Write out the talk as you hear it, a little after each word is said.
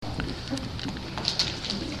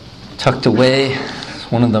tucked away.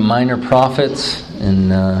 It's one of the minor prophets in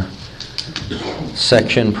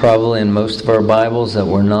section probably in most of our Bibles that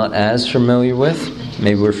we're not as familiar with.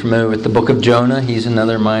 Maybe we're familiar with the book of Jonah. He's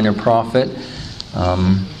another minor prophet.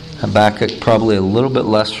 Habakkuk probably a little bit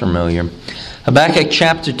less familiar. Habakkuk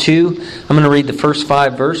chapter 2, I'm going to read the first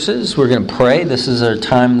 5 verses. We're going to pray. This is our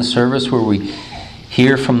time in the service where we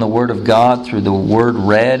hear from the Word of God through the Word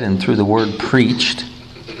read and through the Word preached.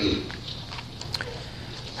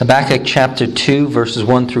 Habakkuk chapter 2, verses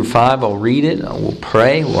 1 through 5. I'll read it. We'll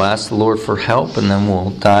pray. We'll ask the Lord for help, and then we'll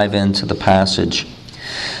dive into the passage.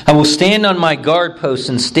 I will stand on my guard post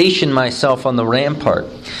and station myself on the rampart,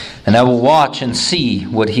 and I will watch and see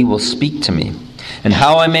what he will speak to me, and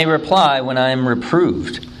how I may reply when I am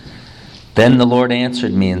reproved. Then the Lord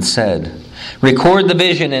answered me and said, record the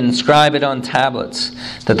vision and inscribe it on tablets,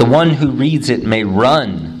 that the one who reads it may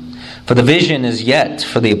run. For the vision is yet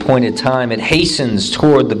for the appointed time. It hastens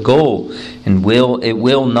toward the goal, and it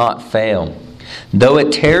will not fail. Though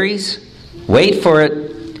it tarries, wait for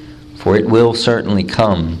it will certainly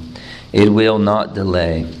come. It will not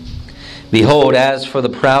delay. Behold, as for the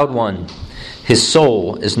proud one, his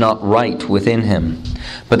soul is not right within him,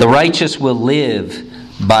 but the righteous will live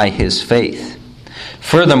by his faith.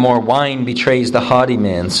 Furthermore, wine betrays the haughty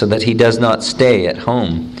man, so that he does not stay at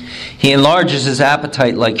home. He enlarges his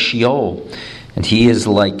appetite like Sheol, and he is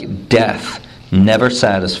like death, never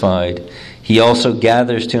satisfied. He also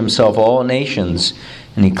gathers to himself all nations,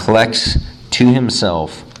 and he collects to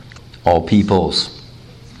himself all peoples.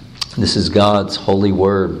 This is God's holy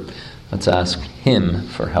word. Let's ask him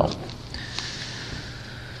for help.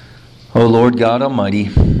 O Lord God Almighty,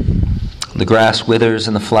 the grass withers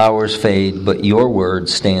and the flowers fade, but your word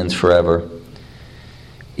stands forever.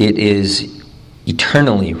 It is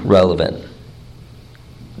eternally relevant.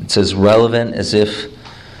 It's as relevant as if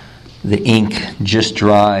the ink just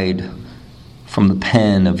dried from the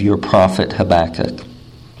pen of your prophet Habakkuk.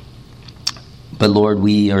 But Lord,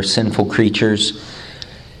 we are sinful creatures,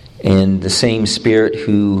 and the same Spirit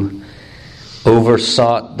who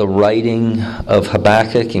oversought the writing of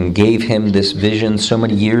Habakkuk and gave him this vision so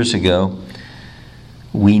many years ago,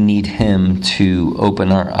 we need him to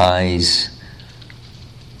open our eyes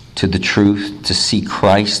to the truth, to see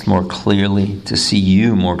Christ more clearly, to see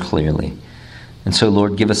you more clearly. And so,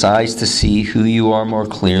 Lord, give us eyes to see who you are more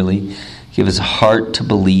clearly. Give us a heart to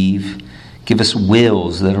believe. Give us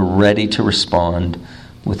wills that are ready to respond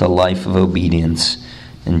with a life of obedience.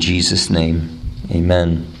 In Jesus' name,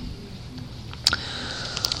 amen.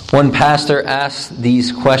 One pastor asked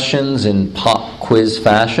these questions in pop quiz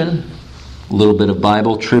fashion. A little bit of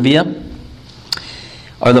Bible trivia.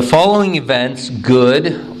 Are the following events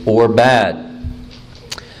good or bad?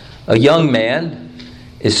 A young man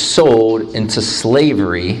is sold into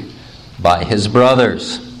slavery by his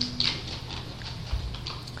brothers.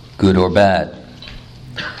 Good or bad?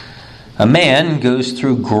 A man goes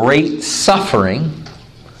through great suffering,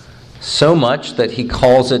 so much that he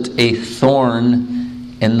calls it a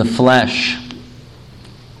thorn in the flesh.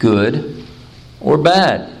 Good or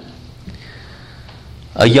bad?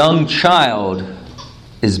 A young child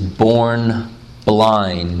is born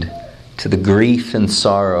blind to the grief and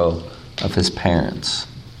sorrow of his parents.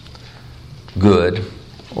 Good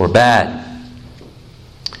or bad?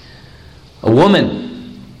 A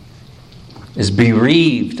woman is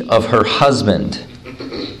bereaved of her husband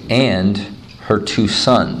and her 2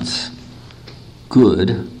 sons.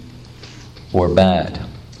 Good or bad?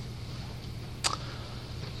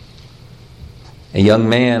 A young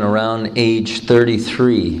man around age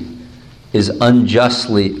 33 is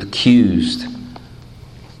unjustly accused,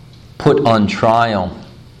 put on trial,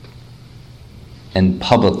 and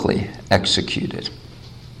publicly executed.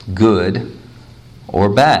 Good or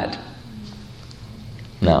bad?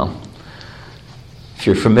 Now, if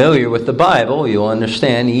you're familiar with the Bible, you'll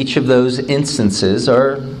understand each of those instances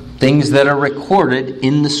are things that are recorded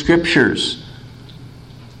in the Scriptures.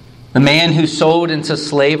 The man who sold into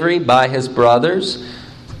slavery by his brothers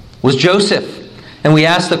was Joseph. And we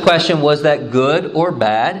ask the question, was that good or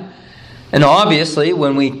bad? And obviously,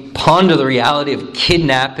 when we ponder the reality of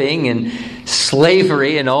kidnapping and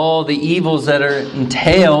slavery and all the evils that are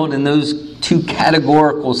entailed in those 2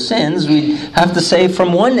 categorical sins, we have to say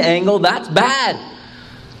from one angle, that's bad.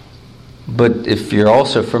 But if you're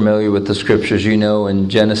also familiar with the Scriptures, you know in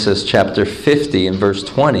Genesis chapter 50 and verse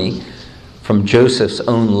 20, from Joseph's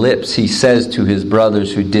own lips, he says to his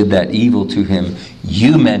brothers who did that evil to him,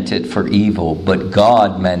 you meant it for evil, but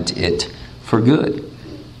God meant it for good.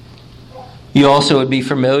 You also would be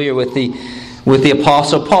familiar with the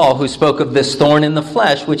Apostle Paul, who spoke of this thorn in the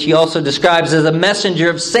flesh, which he also describes as a messenger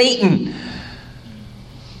of Satan.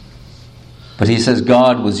 But he says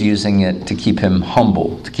God was using it to keep him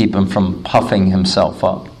humble, to keep him from puffing himself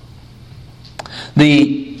up.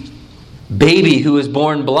 The baby who was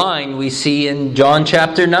born blind, we see in John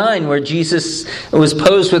chapter 9, where Jesus was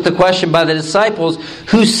posed with the question by the disciples,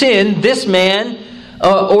 who sinned, this man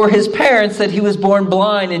or his parents, that he was born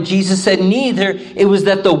blind? And Jesus said, neither. It was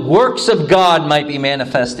that the works of God might be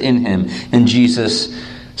manifest in him. And Jesus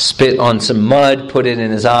spit on some mud, put it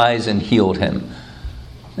in his eyes, and healed him.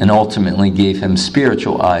 And ultimately gave him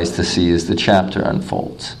spiritual eyes to see as the chapter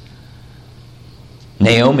unfolds.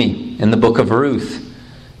 Naomi, in the book of Ruth,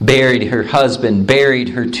 buried her husband, buried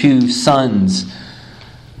her 2 sons.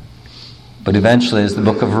 But eventually, as the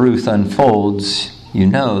book of Ruth unfolds, you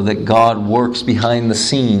know that God works behind the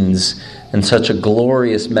scenes in such a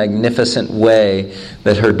glorious, magnificent way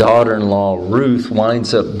that her daughter-in-law, Ruth,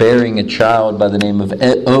 winds up bearing a child by the name of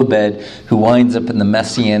Obed, who winds up in the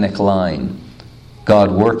Messianic line.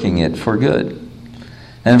 God working it for good.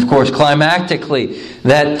 And of course, climactically,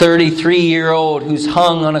 that 33-year-old who's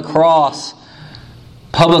hung on a cross,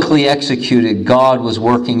 publicly executed, God was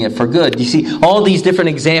working it for good. You see, all these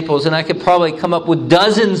different examples, and I could probably come up with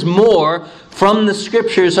dozens more from the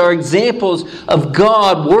Scriptures, are examples of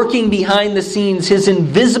God working behind the scenes, His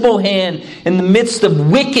invisible hand in the midst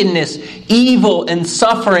of wickedness, evil, and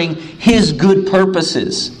suffering, His good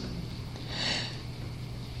purposes.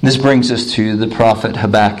 This brings us to the prophet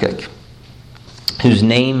Habakkuk, whose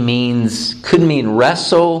name could mean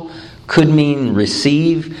wrestle, could mean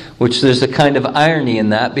receive, which there's a kind of irony in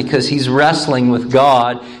that, because he's wrestling with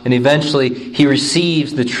God, and eventually he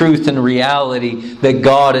receives the truth and reality that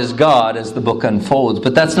God is God as the book unfolds.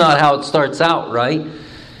 But that's not how it starts out, right?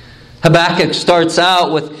 Habakkuk starts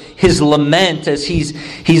out with his lament as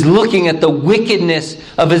he's looking at the wickedness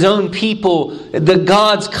of his own people, the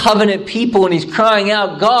God's covenant people, and he's crying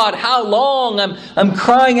out, God, how long? I'm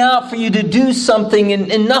crying out for you to do something,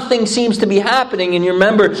 and nothing seems to be happening. And you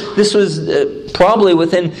remember, this was probably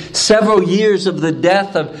within several years of the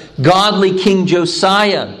death of godly King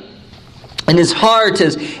Josiah. And his heart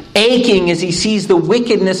is aching as he sees the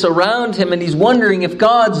wickedness around him, and he's wondering if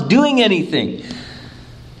God's doing anything.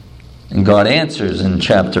 And God answers in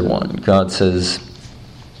chapter 1. God says,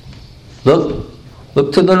 look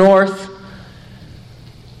to the north.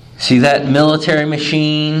 See that military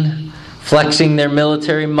machine flexing their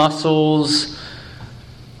military muscles,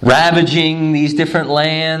 ravaging these different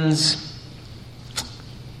lands?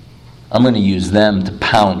 I'm going to use them to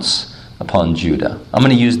pounce upon Judah. I'm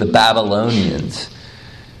going to use the Babylonians.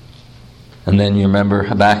 And then you remember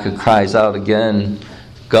Habakkuk cries out again,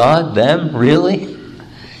 God, them, really?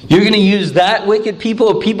 You're going to use that wicked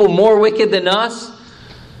people, people more wicked than us?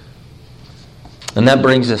 And that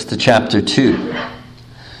brings us to chapter 2.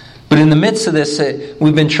 But in the midst of this,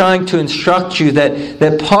 we've been trying to instruct you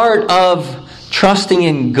that part of trusting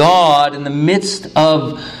in God in the midst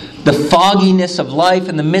of the fogginess of life,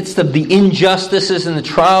 in the midst of the injustices and the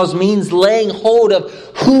trials, means laying hold of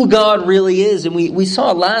who God really is. And we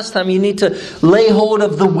saw last time, you need to lay hold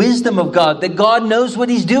of the wisdom of God, that God knows what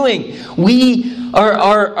He's doing. We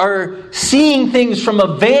are seeing things from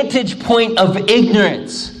a vantage point of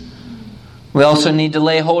ignorance. We also need to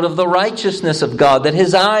lay hold of the righteousness of God, that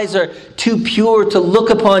His eyes are too pure to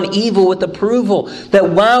look upon evil with approval. That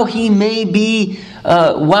while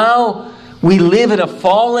we live in a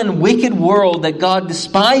fallen, wicked world, that God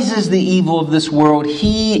despises the evil of this world,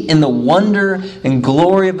 He, in the wonder and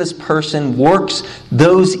glory of His person, works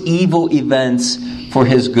those evil events for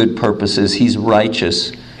His good purposes. He's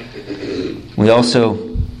righteous. We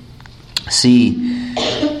also see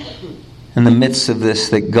in the midst of this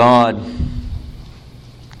that God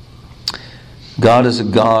is a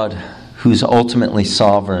God who's ultimately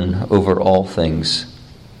sovereign over all things.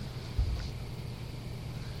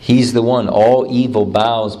 He's the one, all evil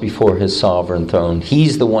bows before His sovereign throne.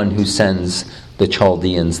 He's the one who sends the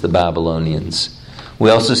Chaldeans, the Babylonians.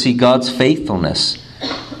 We also see God's faithfulness.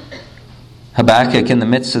 Habakkuk, in the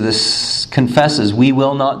midst of this, confesses, we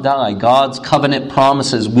will not die. God's covenant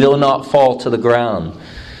promises will not fall to the ground.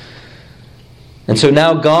 And so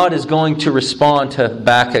now God is going to respond to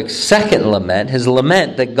Habakkuk's second lament, his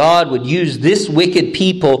lament that God would use this wicked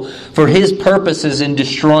people for His purposes in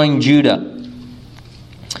destroying Judah.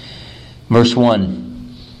 Verse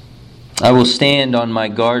 1, I will stand on my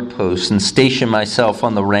guard post and station myself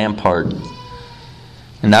on the rampart,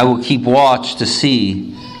 and I will keep watch to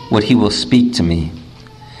see what He will speak to me,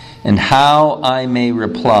 and how I may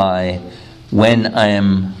reply when I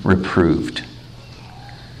am reproved.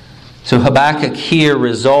 So Habakkuk here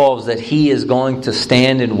resolves that he is going to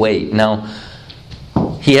stand and wait. Now,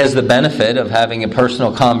 he has the benefit of having a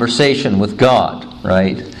personal conversation with God,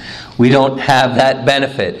 right? We don't have that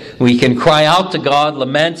benefit. We can cry out to God,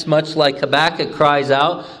 laments much like Habakkuk cries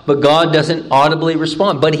out, but God doesn't audibly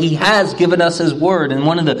respond. But He has given us His Word. And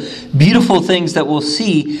one of the beautiful things that we'll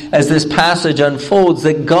see as this passage unfolds,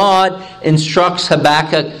 that God instructs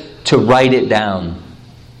Habakkuk to write it down.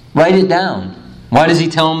 Write it down. Why does He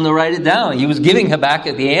tell him to write it down? He was giving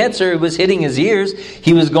Habakkuk the answer. It was hitting his ears.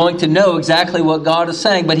 He was going to know exactly what God is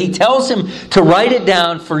saying. But He tells him to write it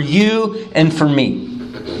down for you and for me.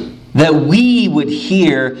 That we would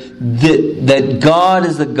hear that God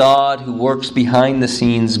is the God who works behind the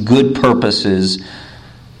scenes good purposes.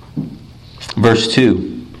 Verse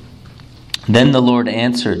 2. Then the Lord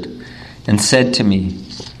answered and said to me,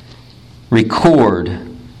 record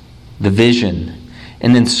the vision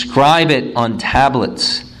and inscribe it on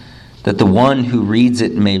tablets, that the one who reads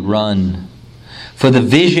it may run. For the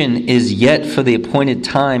vision is yet for the appointed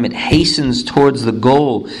time. It hastens towards the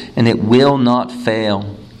goal, and it will not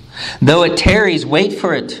fail. Though it tarries, wait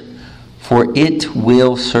for it, for it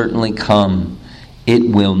will certainly come. It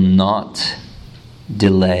will not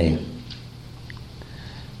delay.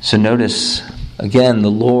 So notice, again,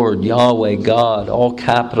 the Lord, Yahweh, God, all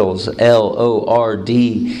capitals,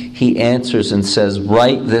 L-O-R-D, He answers and says,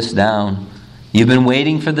 write this down. You've been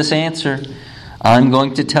waiting for this answer. I'm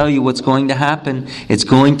going to tell you what's going to happen. It's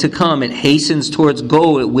going to come. It hastens towards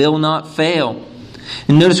goal. It will not fail.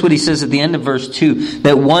 And notice what he says at the end of verse 2,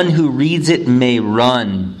 that one who reads it may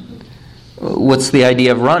run. What's the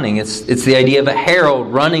idea of running? It's the idea of a herald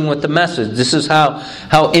running with the message. This is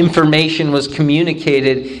how information was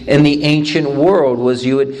communicated in the ancient world, was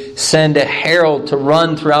you would send a herald to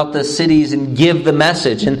run throughout the cities and give the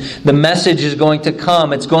message. And the message is going to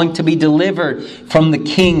come. It's going to be delivered from the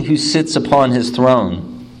king who sits upon his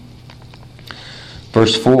throne.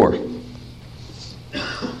 Verse 4.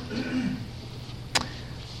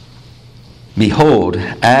 Behold,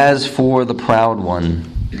 as for the proud one,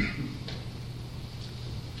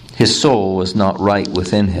 his soul is not right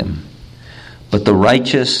within him, but the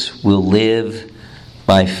righteous will live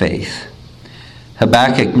by faith.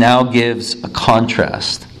 Habakkuk now gives a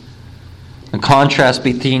contrast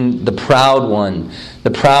between the proud one,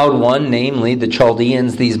 namely the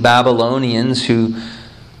Chaldeans, these Babylonians who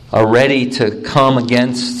are ready to come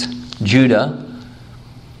against Judah.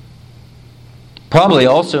 Probably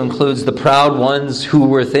also includes the proud ones who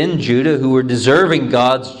were within Judah, who were deserving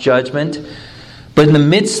God's judgment. But in the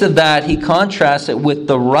midst of that, he contrasts it with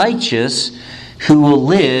the righteous who will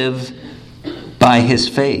live by his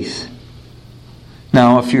faith.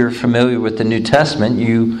 Now, if you're familiar with the New Testament,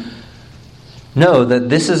 you know that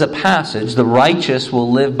this is a passage, the righteous will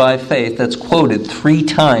live by faith, that's quoted 3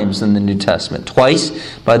 times in the New Testament.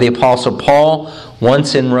 Twice by the Apostle Paul,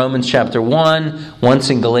 once in Romans chapter 1, once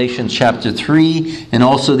in Galatians chapter 3, and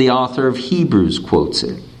also the author of Hebrews quotes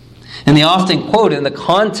it. And they often quote in the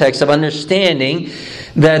context of understanding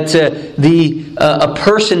that a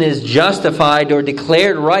person is justified or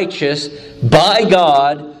declared righteous by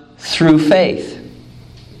God through faith.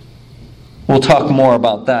 We'll talk more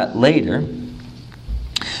about that later.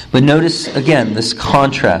 But notice again this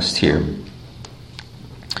contrast here.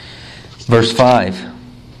 Verse 5.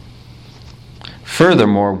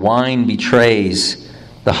 Furthermore, wine betrays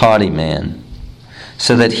the haughty man,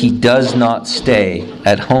 so that he does not stay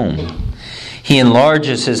at home. He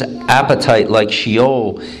enlarges his appetite like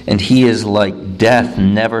Sheol, and he is like death,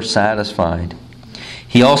 never satisfied.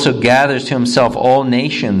 He also gathers to himself all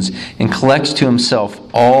nations and collects to himself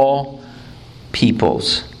all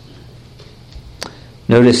peoples.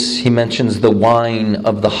 Notice he mentions the wine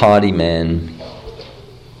of the haughty man.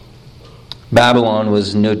 Babylon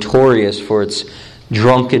was notorious for its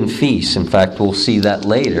drunken feasts. In fact, we'll see that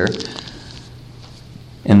later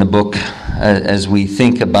in the book as we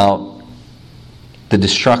think about the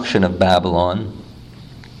destruction of Babylon.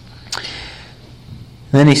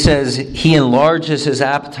 Then he says, he enlarges his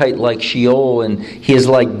appetite like Sheol, and he is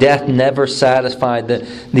like death, never satisfied.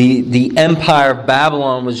 The empire of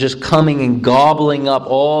Babylon was just coming and gobbling up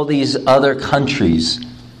all these other countries,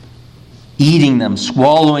 eating them,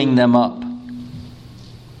 swallowing them up.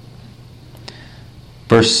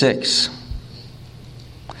 Verse 6.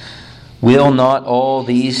 Will not all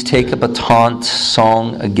these take up a taunt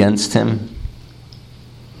song against him?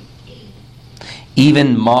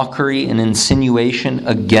 Even mockery and insinuation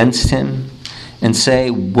against him, and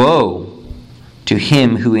say, woe to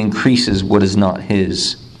him who increases what is not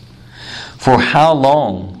his. For how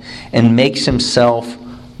long, and makes himself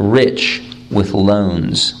rich with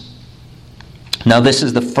loans. Now this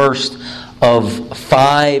is the first of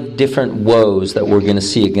 5 different woes that we're going to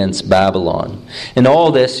see against Babylon. In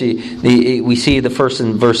all this, we see the first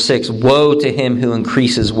in verse 6, woe to him who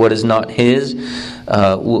increases what is not his.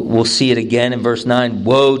 We'll see it again in verse 9,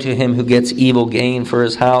 woe to him who gets evil gain for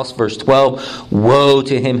his house. Verse 12, woe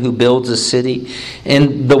to him who builds a city.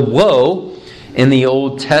 And the woe in the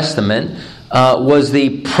Old Testament was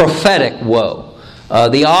the prophetic woe.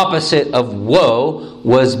 The opposite of woe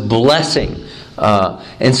was blessing.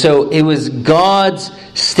 And so it was God's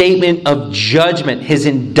statement of judgment, His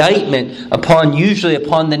indictment usually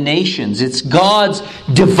upon the nations. It's God's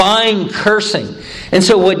divine cursing. And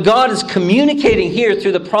so what God is communicating here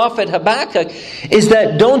through the prophet Habakkuk is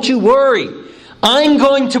that don't you worry. I'm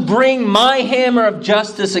going to bring my hammer of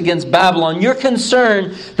justice against Babylon. You're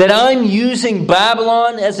concerned that I'm using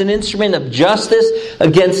Babylon as an instrument of justice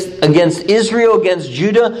against Israel, against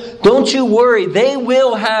Judah. Don't you worry. They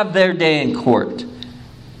will have their day in court.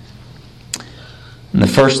 And the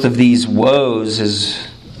first of these woes is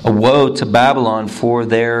a woe to Babylon for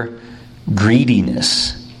their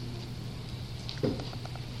greediness.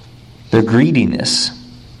 Their greediness.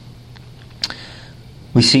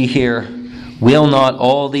 We see here, will not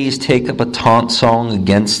all these take up a taunt song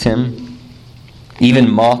against him, even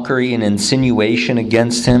mockery and insinuation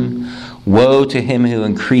against him? Woe to him who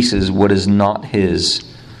increases what is not his.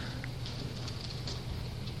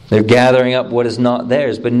 They're gathering up what is not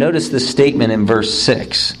theirs. But notice the statement in verse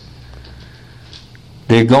 6.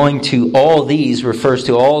 They're going to, all these refers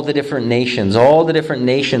to all the different nations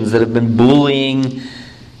that have been bullying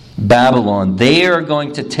Babylon. They are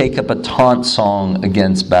going to take up a taunt song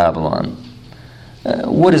against Babylon.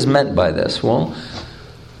 What is meant by this? Well,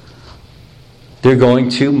 they're going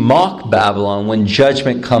to mock Babylon when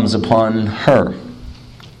judgment comes upon her.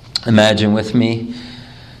 Imagine with me,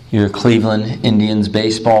 you're a Cleveland Indians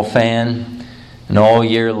baseball fan, and all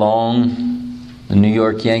year long, the New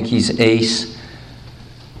York Yankees ace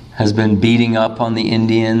has been beating up on the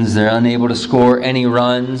Indians. They're unable to score any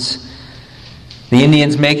runs. The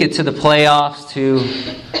Indians make it to the playoffs to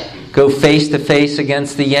go face-to-face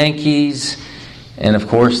against the Yankees. And of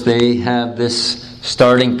course, they have this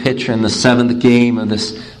starting pitcher in the 7th game of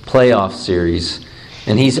this playoff series.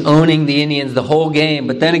 And he's owning the Indians the whole game.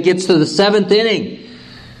 But then it gets to the 7th inning.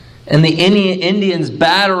 And the Indians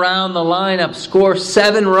bat around the lineup, score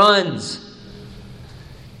 7 runs.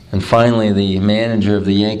 And finally, the manager of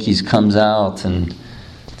the Yankees comes out and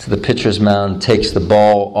to the pitcher's mound, takes the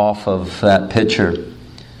ball off of that pitcher.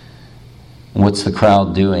 What's the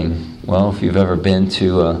crowd doing? Well, if you've ever been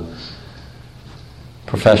to a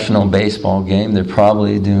professional baseball game, they're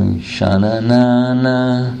probably doing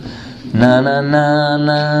sha-na-na-na,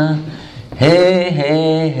 na-na-na-na, hey,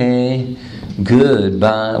 hey, hey,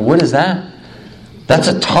 goodbye. What is that? That's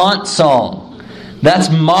a taunt song. That's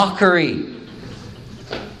mockery.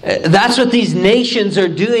 That's what these nations are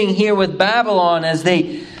doing here with Babylon as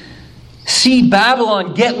they see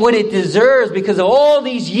Babylon get what it deserves because of all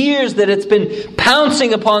these years that it's been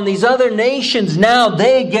pouncing upon these other nations. Now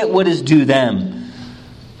they get what is due them.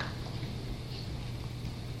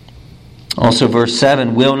 Also verse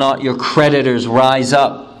 7, will not your creditors rise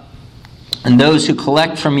up, and those who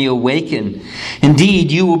collect from you awaken?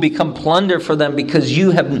 Indeed, you will become plunder for them because you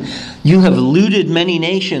have looted many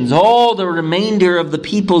nations. All the remainder of the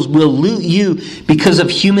peoples will loot you because of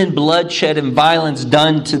human bloodshed and violence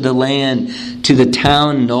done to the land, to the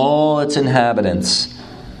town and all its inhabitants.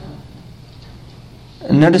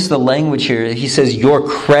 And notice the language here. He says, your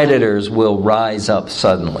creditors will rise up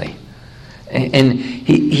suddenly. And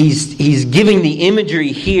he's giving the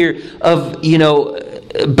imagery here of,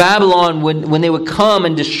 Babylon, when they would come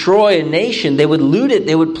and destroy a nation, they would loot it,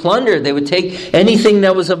 they would plunder it, they would take anything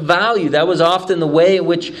that was of value. That was often the way in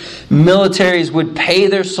which militaries would pay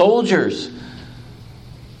their soldiers.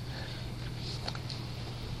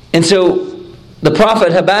 And so the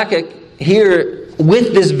prophet Habakkuk here,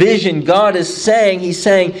 with this vision, God is saying, he's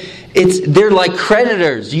saying, they're like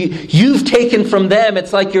creditors. You've taken from them.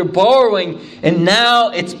 It's like you're borrowing, and now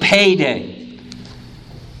it's payday.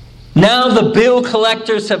 Now the bill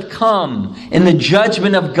collectors have come in the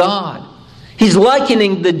judgment of God. He's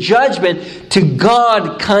likening the judgment to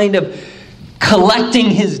God kind of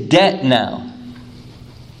collecting his debt now.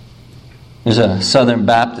 There's a Southern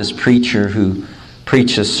Baptist preacher who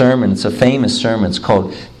preached a sermon. It's a famous sermon. It's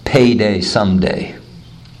called Payday Someday.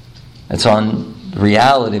 It's on the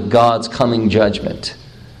reality of God's coming judgment.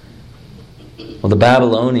 Well, the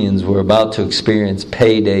Babylonians were about to experience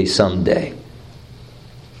payday someday.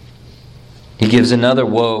 He gives another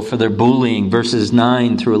woe for their bullying, verses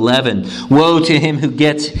 9 through 11. Woe to him who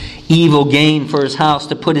gets evil gain for his house,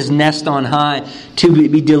 to put his nest on high, to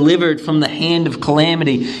be delivered from the hand of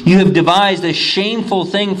calamity. You have devised a shameful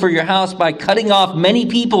thing for your house by cutting off many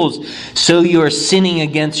peoples, so you are sinning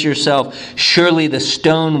against yourself. Surely the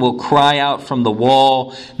stone will cry out from the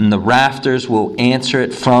wall, and the rafters will answer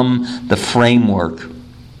it from the framework.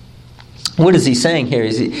 What is he saying here?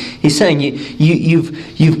 He's saying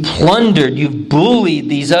you've plundered, you've bullied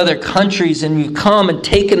these other countries, and you've come and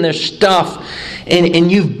taken their stuff, and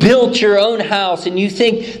you've built your own house, and you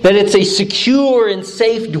think that it's a secure and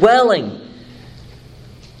safe dwelling.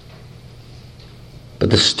 But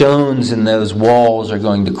the stones in those walls are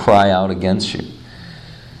going to cry out against you.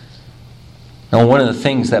 Now, one of the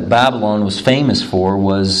things that Babylon was famous for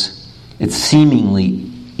was its seemingly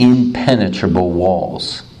impenetrable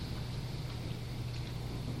walls.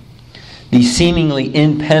 These seemingly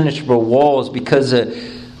impenetrable walls, because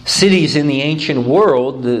cities in the ancient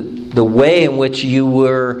world, the way in which you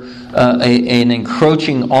were an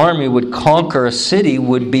encroaching army would conquer a city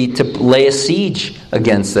would be to lay a siege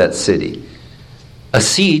against that city. A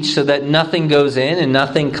siege so that nothing goes in and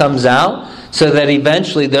nothing comes out, so that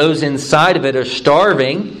eventually those inside of it are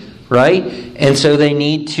starving, right? And so they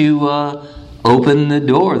need to open the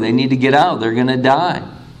door. They need to get out. They're going to die.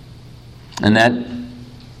 And that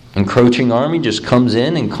encroaching army just comes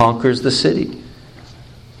in and conquers the city.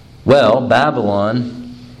 Well,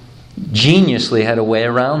 Babylon geniusly had a way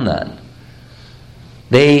around that.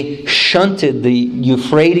 They shunted the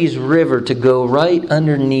Euphrates River to go right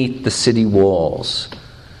underneath the city walls,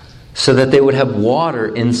 so that they would have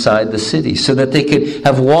water inside the city, so that they could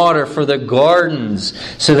have water for their gardens,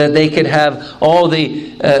 so that they could have all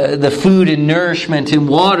the food and nourishment and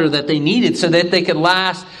water that they needed, so that they could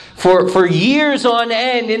last for years on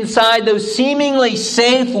end inside those seemingly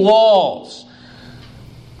safe walls,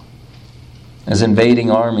 as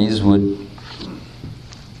invading armies would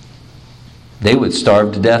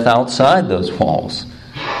starve to death outside those walls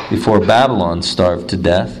before Babylon starved to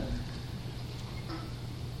death.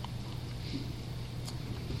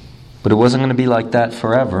 But it wasn't going to be like that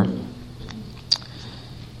forever.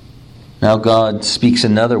 Now God speaks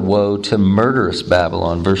another woe to murderous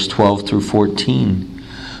Babylon, verse 12 through 14.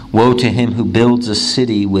 Woe to him who builds a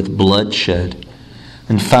city with bloodshed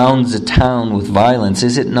and founds a town with violence.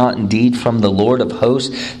 Is it not indeed from the Lord of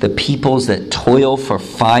hosts the peoples that toil for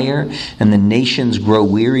fire and the nations grow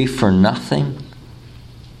weary for nothing?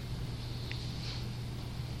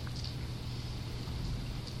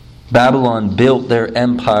 Babylon built their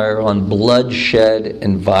empire on bloodshed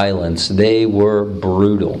and violence. They were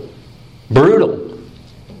brutal. Brutal.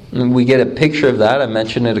 And we get a picture of that. I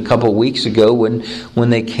mentioned it a couple of weeks ago when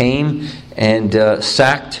they came and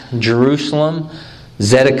sacked Jerusalem.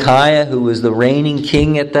 Zedekiah, who was the reigning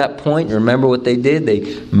king at that point, remember what they did?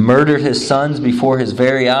 They murdered his sons before his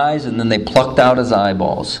very eyes, and then they plucked out his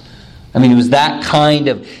eyeballs. I mean, it was that kind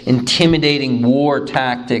of intimidating war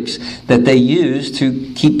tactics that they used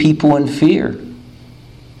to keep people in fear.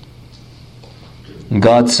 And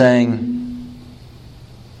God's saying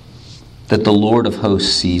that the Lord of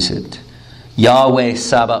hosts sees it. Yahweh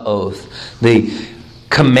Sabaoth, the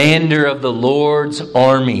commander of the Lord's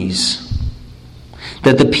armies,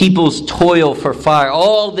 that the peoples toil for fire.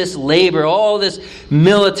 All this labor, all this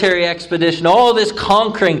military expedition, all this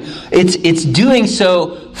conquering, it's doing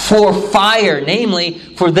so for fire, namely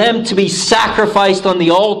for them to be sacrificed on the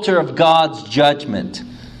altar of God's judgment.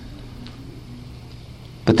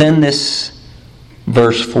 But then this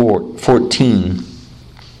verse 14,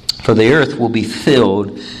 for the earth will be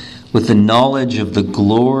filled with the knowledge of the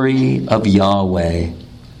glory of Yahweh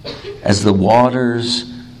as the waters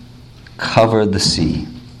cover the sea.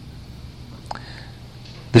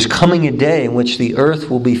 There's coming a day in which the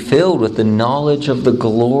earth will be filled with the knowledge of the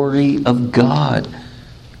glory of God.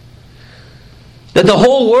 That the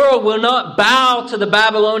whole world will not bow to the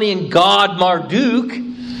Babylonian god Marduk,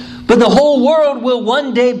 but the whole world will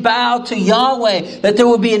one day bow to Yahweh. That there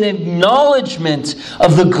will be an acknowledgement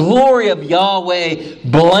of the glory of Yahweh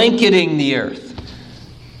blanketing the earth.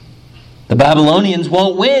 The Babylonians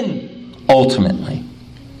won't win, ultimately.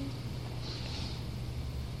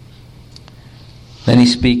 Then he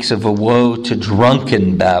speaks of a woe to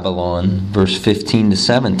drunken Babylon, verse 15 to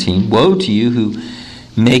 17. Woe to you who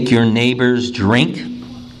make your neighbors drink,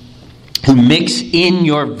 who mix in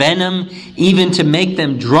your venom, even to make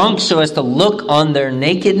them drunk so as to look on their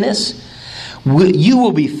nakedness. You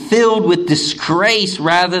will be filled with disgrace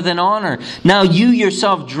rather than honor. Now you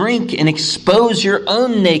yourself drink and expose your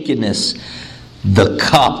own nakedness. The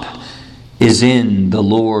cup is in the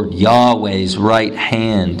Lord Yahweh's right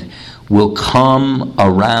hand, will come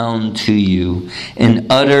around to you, and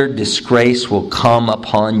utter disgrace will come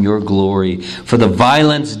upon your glory. For the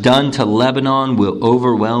violence done to Lebanon will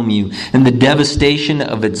overwhelm you, and the devastation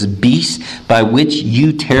of its beasts by which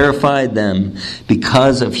you terrified them,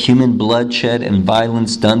 because of human bloodshed and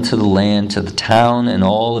violence done to the land, to the town and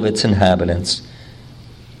all of its inhabitants.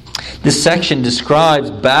 This section describes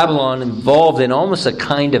Babylon involved in almost a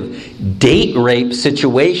kind of date rape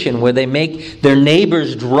situation where they make their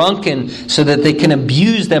neighbors drunken so that they can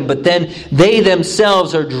abuse them, but then they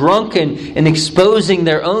themselves are drunken and exposing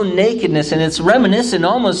their own nakedness. And it's reminiscent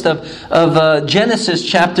almost of Genesis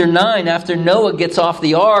chapter 9, after Noah gets off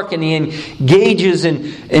the ark and he engages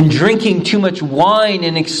in drinking too much wine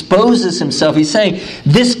and exposes himself. He's saying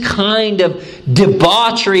this kind of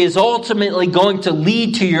debauchery is ultimately going to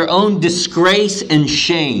lead to your own disgrace and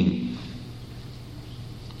shame.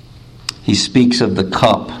 He speaks of the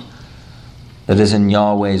cup that is in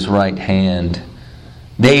Yahweh's right hand.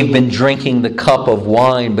 They've been drinking the cup of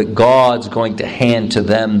wine, but God's going to hand to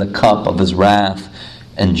them the cup of His wrath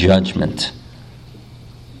and judgment.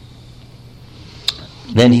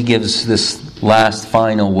 Then He gives this last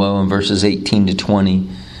final woe in verses 18 to 20.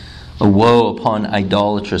 A woe upon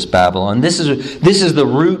idolatrous Babylon. This is the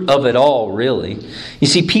root of it all, really. You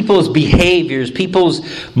see, people's behaviors, people's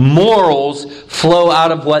morals flow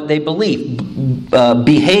out of what they believe.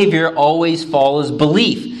 Behavior always follows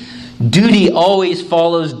belief. Duty always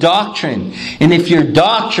follows doctrine. And if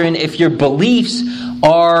your beliefs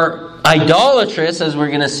are idolatrous, as we're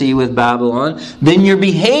going to see with Babylon, then your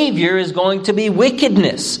behavior is going to be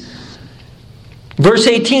wickedness. Verse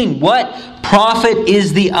 18, what profit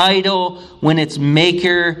is the idol when its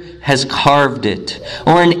maker has carved it?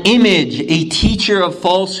 Or an image, a teacher of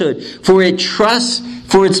falsehood? For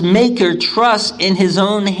its maker trusts in his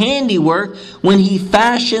own handiwork when he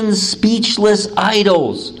fashions speechless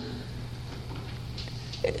idols.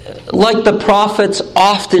 Like the prophets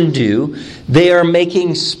often do, they are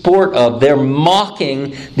making sport of, they're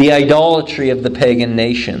mocking the idolatry of the pagan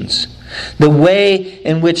nations. The way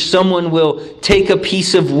in which someone will take a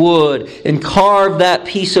piece of wood and carve that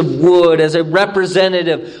piece of wood as a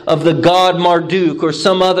representative of the god Marduk or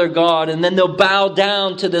some other god, and then they'll bow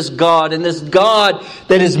down to this god, and this god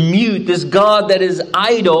that is mute, this god that is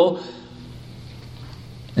idle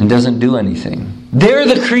and doesn't do anything. They're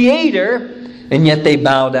the creator, and yet they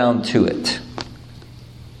bow down to it.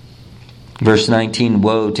 Verse 19,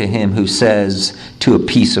 woe to him who says to a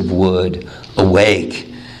piece of wood, awake,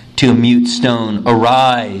 to a mute stone,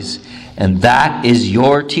 arise, and that is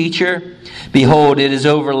your teacher? Behold, it is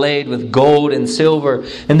overlaid with gold and silver,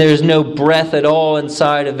 and there is no breath at all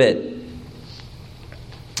inside of it.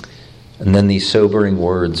 And then these sobering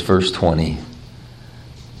words, verse 20.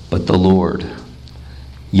 But the Lord,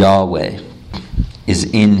 Yahweh, is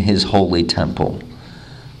in His holy temple.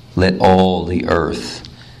 Let all the earth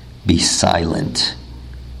be silent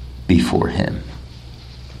before Him.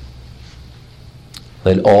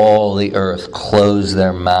 Let all the earth close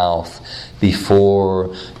their mouth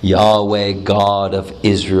before Yahweh, God of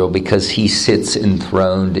Israel, because He sits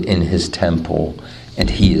enthroned in His temple and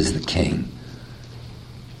He is the King.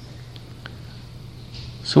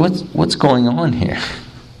 So what's going on here?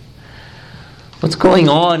 What's going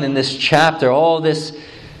on in this chapter? All this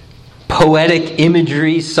poetic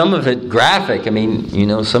imagery, some of it graphic. I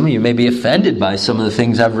mean, some of you may be offended by some of the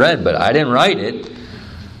things I've read, but I didn't write it.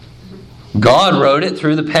 God wrote it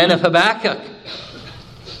through the pen of Habakkuk.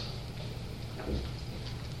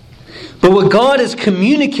 But what God is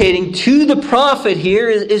communicating to the prophet here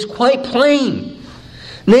is quite plain.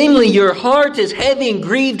 Namely, your heart is heavy and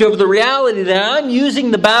grieved over the reality that I'm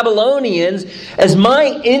using the Babylonians as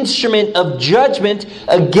my instrument of judgment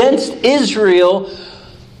against Israel.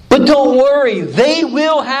 But don't worry, they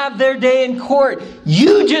will have their day in court.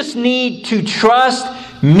 You just need to trust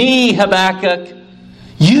me, Habakkuk.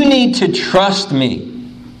 You need to trust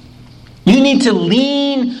me. You need to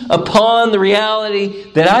lean upon the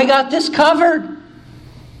reality that I got this covered.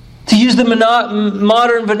 To use the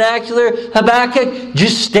modern vernacular, Habakkuk,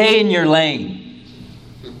 just stay in your lane.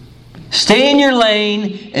 Stay in your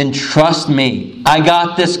lane and trust me. I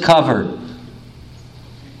got this covered.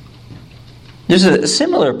 There's a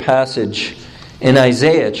similar passage in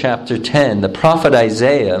Isaiah chapter 10. The prophet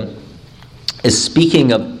Isaiah is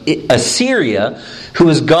speaking of Assyria, who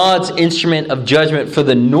is God's instrument of judgment for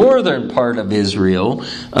the northern part of Israel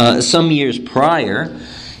some years prior.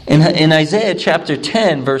 In Isaiah chapter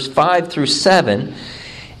 10, verse 5 through 7,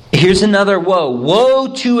 here's another woe.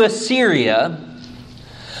 Woe to Assyria,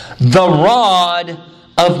 the rod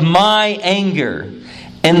of my anger,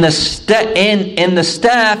 and the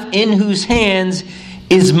staff in whose hands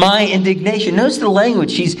is my indignation. Notice the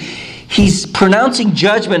language. He's pronouncing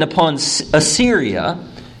judgment upon Assyria,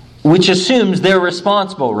 which assumes they're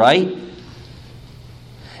responsible, right?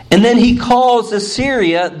 And then he calls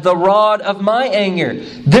Assyria the rod of my anger.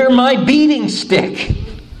 They're my beating stick.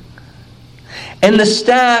 And the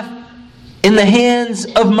staff in the hands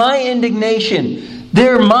of my indignation.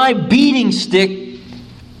 They're my beating stick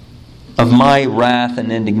of my wrath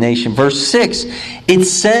and indignation. Verse 6,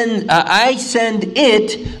 I send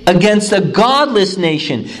it against a godless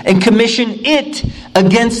nation and commission it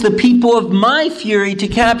against the people of my fury to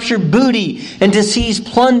capture booty and to seize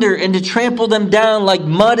plunder and to trample them down like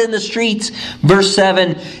mud in the streets. Verse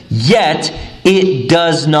 7, yet it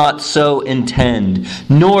does not so intend,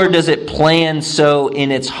 nor does it plan so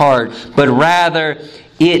in its heart, but rather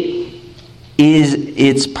it is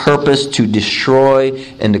its purpose to destroy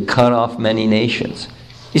and to cut off many nations.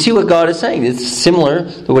 You see what God is saying? It's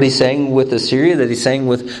similar to what He's saying with Assyria, that He's saying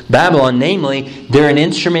with Babylon. Namely, they're an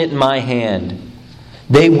instrument in my hand.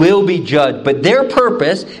 They will be judged. But their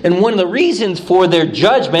purpose, and one of the reasons for their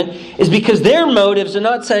judgment, is because their motives are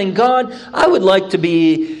not saying, God, I would like to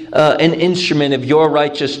be an instrument of your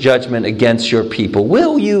righteous judgment against your people.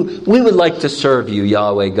 We would like to serve you,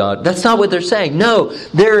 Yahweh God. That's not what they're saying. No,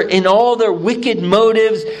 they're in all their wicked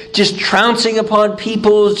motives, just trouncing upon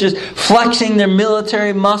people, just flexing their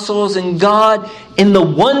military muscles. And God, in the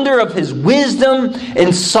wonder of His wisdom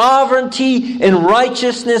and sovereignty and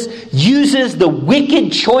righteousness, uses the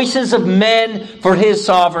wicked choices of men for His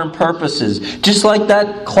sovereign purposes. Just like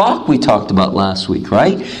that clock we talked about last week,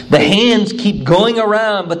 right? The hands keep going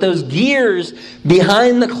around, but those gears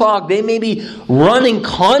behind the clock, they may be running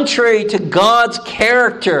contrary to God's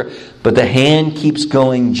character, but the hand keeps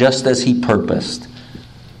going just as He purposed.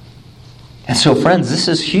 And so, friends, this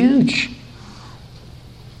is huge.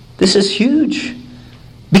 This is huge.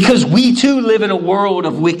 Because we too live in a world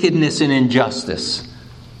of wickedness and injustice.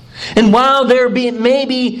 And while there may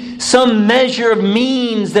be some measure of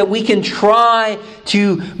means that we can try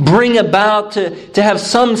to bring about to have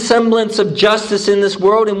some semblance of justice in this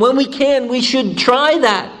world, and when we can, we should try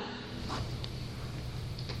that.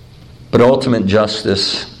 But ultimate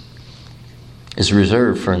justice is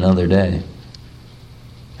reserved for another day.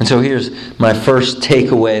 And so here's my first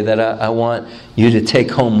takeaway that I want you to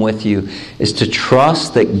take home with you, is to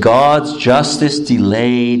trust that God's justice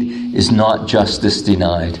delayed is not justice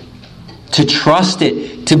denied. To trust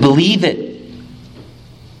it, to believe it.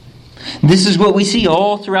 This is what we see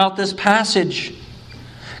all throughout this passage.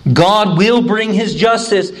 God will bring His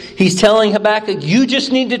justice. He's telling Habakkuk, you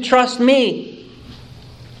just need to trust me.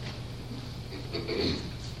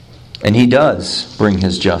 And He does bring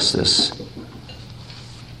His justice.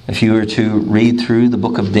 If you were to read through the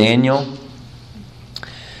book of Daniel,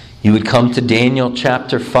 you would come to Daniel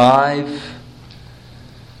chapter 5,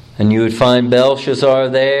 and you would find Belshazzar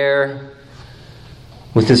there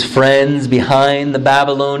with his friends behind the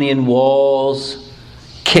Babylonian walls,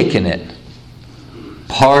 kicking it.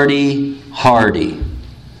 Party hardy.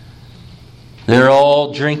 They're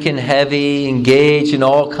all drinking heavy, engaged in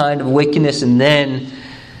all kind of wickedness, and then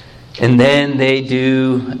they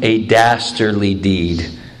do a dastardly deed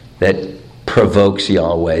that provokes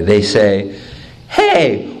Yahweh. They say,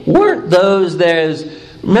 hey, weren't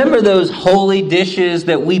remember those holy dishes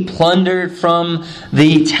that we plundered from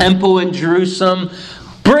the temple in Jerusalem?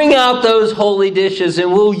 Bring out those holy dishes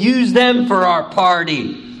and we'll use them for our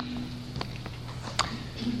party.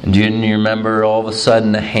 And do you remember, all of a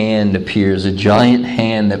sudden a hand appears, a giant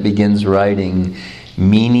hand that begins writing,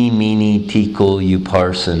 Mene, Mene, Tekel,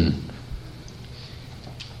 Upharsin.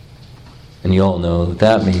 And you all know what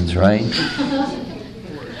that means, right?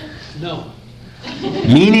 No.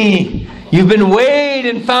 Mene, you've been weighed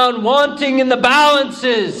and found wanting in the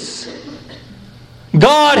balances.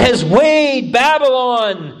 God has weighed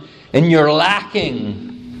Babylon and you're lacking.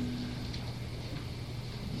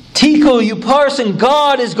 Tekel, Upharsin,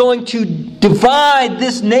 God is going to divide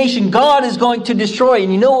this nation. God is going to destroy.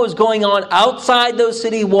 And you know what was going on outside those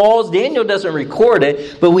city walls? Daniel doesn't record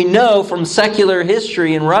it, but we know from secular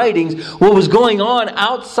history and writings what was going on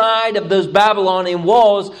outside of those Babylonian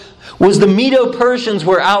walls was the Medo-Persians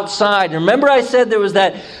were outside. Remember I said there was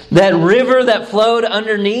that river that flowed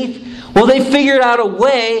underneath? Well, they figured out a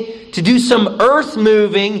way to do some earth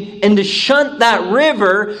moving and to shunt that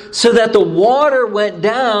river so that the water went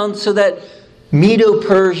down so that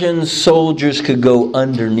Medo-Persian soldiers could go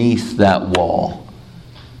underneath that wall.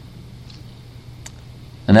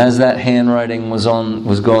 And as that handwriting was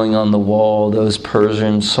going on the wall, those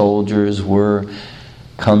Persian soldiers were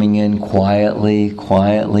coming in quietly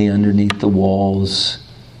underneath the walls.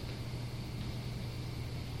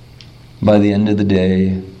 by the end of the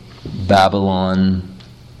day, Babylon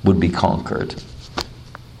would be conquered.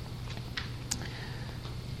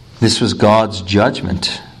 This was God's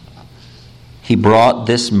judgment. He brought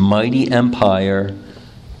this mighty empire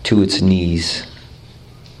to its knees.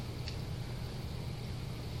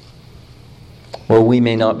 Well, we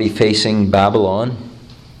may not be facing Babylon,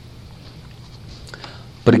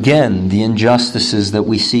 but again, the injustices that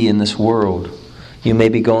we see in this world. You may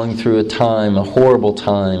be going through a time, a horrible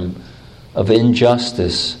time of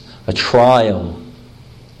injustice, a trial,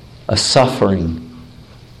 a suffering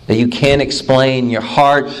that you can't explain. Your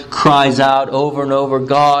heart cries out over and over,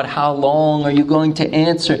 God, how long are you going to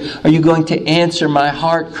answer? Are you going to answer my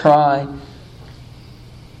heart cry?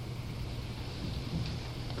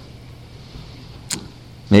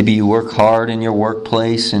 Maybe you work hard in your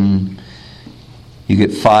workplace and you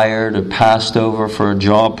get fired or passed over for a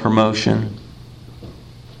job promotion.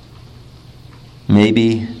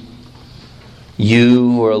 Maybe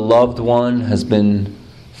you or a loved one has been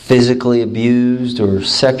physically abused or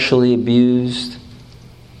sexually abused.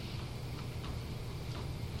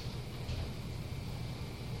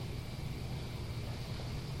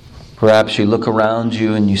 Perhaps you look around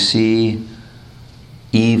you and you see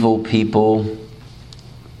evil people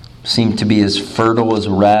seem to be as fertile as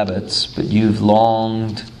rabbits, but you've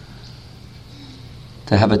longed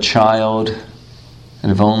to have a child and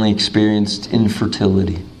have only experienced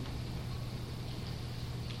infertility.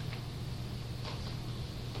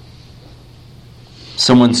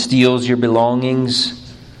 Someone steals your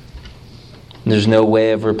belongings, and there's no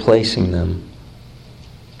way of replacing them.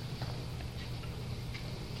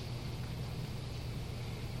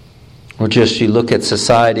 Or just you look at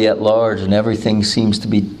society at large and everything seems to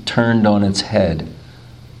be turned on its head.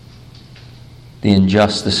 The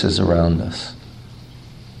injustices around us.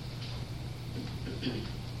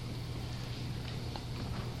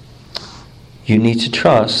 You need to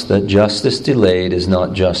trust that justice delayed is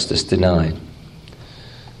not justice denied.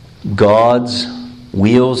 God's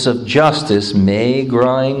wheels of justice may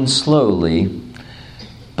grind slowly,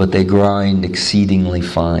 but they grind exceedingly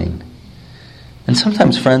fine. And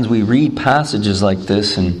sometimes, friends, we read passages like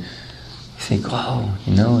this and you think, oh,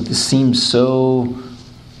 this seems so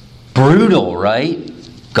brutal, right?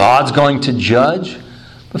 God's going to judge.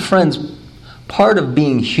 But friends, part of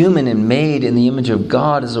being human and made in the image of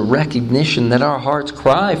God is a recognition that our hearts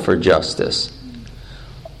cry for justice.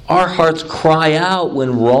 Our hearts cry out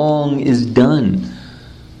when wrong is done.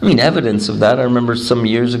 Evidence of that. I remember some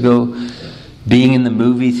years ago being in the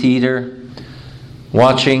movie theater,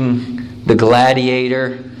 watching The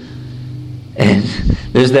Gladiator, and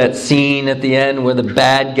there's that scene at the end where the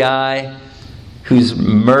bad guy who's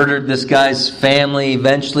murdered this guy's family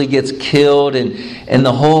eventually gets killed, and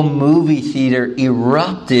the whole movie theater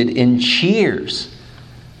erupted in cheers.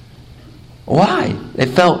 Why? It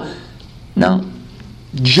felt,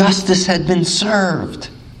 justice had been served.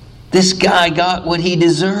 This guy got what he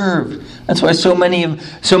deserved. That's why so many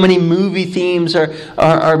movie themes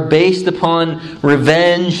are based upon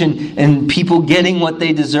revenge and people getting what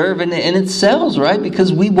they deserve, and it sells, right?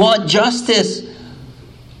 Because we want justice.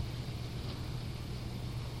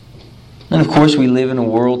 And of course, we live in a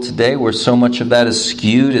world today where so much of that is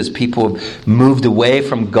skewed as people have moved away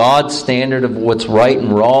from God's standard of what's right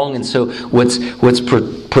and wrong. And so what's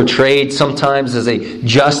portrayed sometimes as a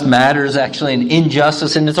just matter is actually an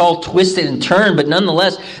injustice, and it's all twisted and turned. But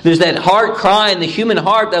nonetheless, there's that heart cry in the human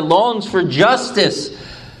heart that longs for justice.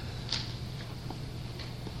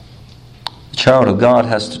 The child of God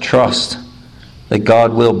has to trust that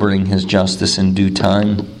God will bring His justice in due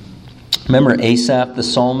time. Remember Asaph, the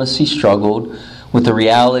psalmist, he struggled with the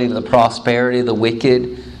reality of the prosperity of the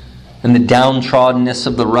wicked and the downtroddenness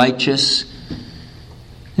of the righteous.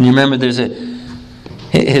 And you remember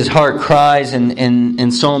his heart cries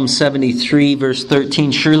in Psalm 73 verse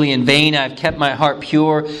 13, surely in vain I have kept my heart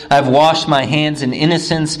pure, I have washed my hands in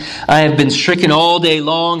innocence, I have been stricken all day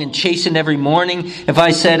long and chastened every morning. If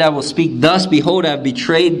I said I will speak thus, behold, I would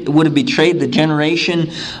have betrayed the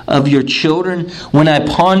generation of your children. When I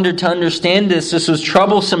pondered to understand this was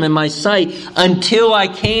troublesome in my sight until I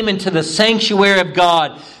came into the sanctuary of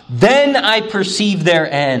God. Then I perceived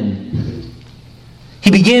their end. He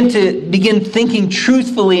began thinking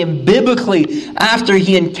truthfully and biblically after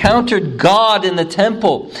he encountered God in the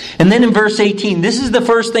temple. And then in verse 18, this is the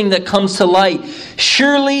first thing that comes to light.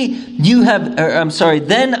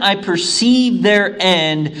 Then I perceived their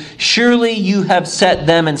end. Surely you have set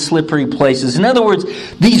them in slippery places. In other words,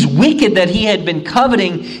 these wicked that he had been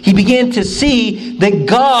coveting, he began to see that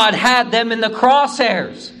God had them in the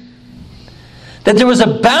crosshairs. That there was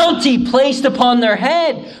a bounty placed upon their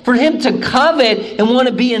head. For him to covet and want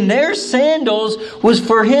to be in their sandals was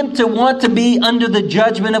for him to want to be under the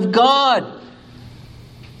judgment of God.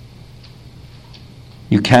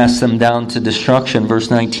 You cast them down to destruction. Verse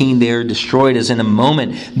 19, they are destroyed as in a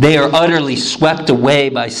moment. They are utterly swept away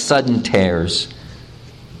by sudden tears.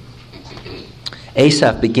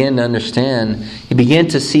 Asaph began to understand. He began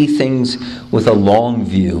to see things with a long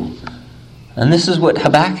view. And this is what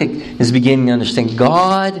Habakkuk is beginning to understand.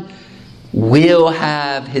 God will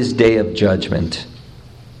have his day of judgment.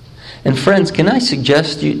 And friends, can I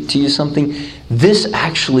suggest to you something? This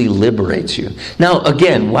actually liberates you. Now,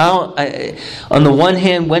 again, while on the one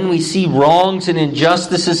hand, when we see wrongs and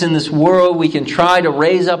injustices in this world, we can try to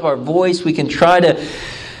raise up our voice. We can try to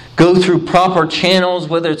go through proper channels,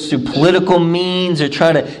 whether it's through political means or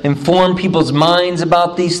try to inform people's minds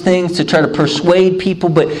about these things, to try to persuade people.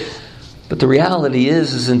 But the reality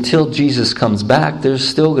is until Jesus comes back, there's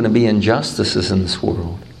still going to be injustices in this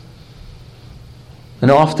world. And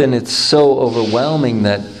often it's so overwhelming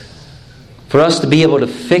that for us to be able to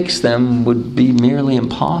fix them would be merely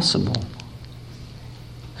impossible.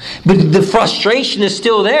 But the frustration is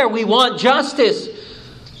still there. We want justice.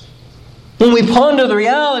 When we ponder the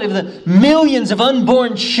reality of the millions of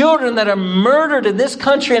unborn children that are murdered in this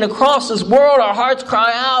country and across this world, our hearts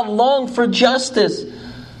cry out and long for justice.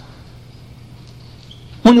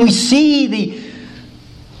 When we see the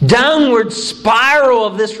downward spiral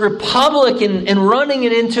of this republic and running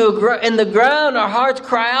it in the ground, our hearts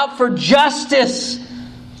cry out for justice.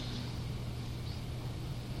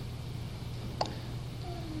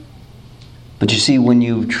 But you see, when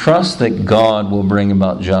you trust that God will bring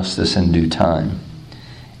about justice in due time,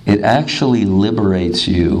 it actually liberates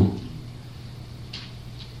you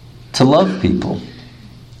to love people.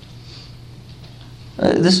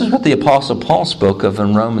 This is what the Apostle Paul spoke of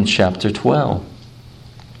in Romans chapter 12.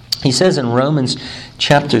 He says in Romans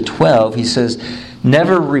chapter 12, he says,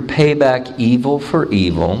 never repay back evil for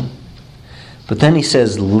evil. But then he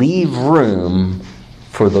says, leave room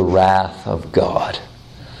for the wrath of God.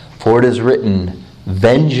 For it is written,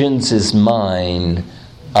 vengeance is mine,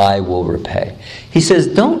 I will repay. He says,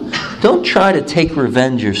 don't try to take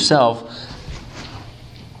revenge yourself,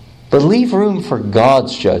 but leave room for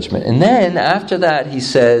God's judgment. And then after that he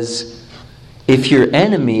says, if your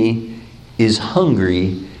enemy is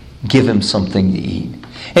hungry, give him something to eat.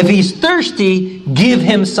 If he's thirsty, give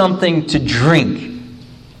him something to drink.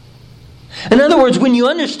 In other words, when you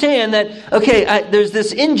understand that, okay, there's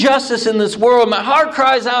this injustice in this world, my heart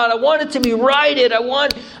cries out, I want it to be righted, I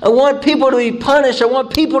want people to be punished, I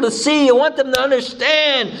want people to see, I want them to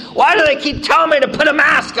understand. Why do they keep telling me to put a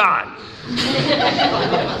mask on?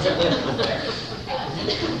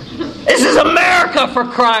 This is America, for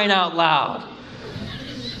crying out loud.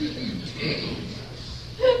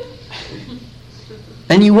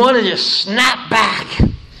 And you want to just snap back.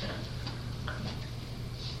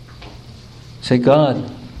 Say,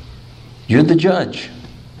 God, you're the judge.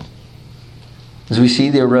 As we see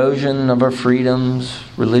the erosion of our freedoms,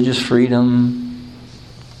 religious freedom,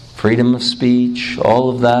 freedom of speech, all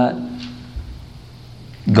of that,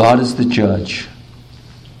 God is the judge.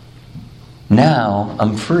 Now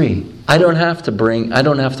I'm free. I don't have to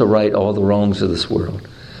right all the wrongs of this world.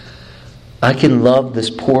 I can love this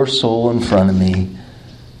poor soul in front of me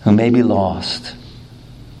who may be lost.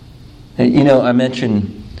 You know, I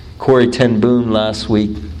mentioned Corrie ten Boom last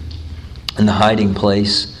week in The Hiding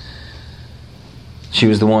Place. She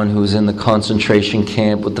was the one who was in the concentration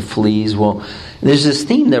camp with the fleas. Well, there's this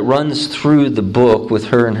theme that runs through the book with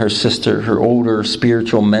her and her sister, her older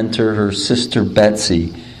spiritual mentor, her sister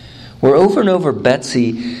Betsy, where over and over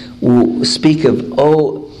Betsy will speak of,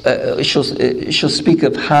 she'll speak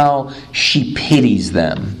of how she pities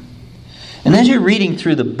them. And as you're reading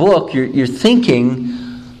through the book, you're thinking,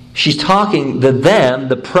 she's talking,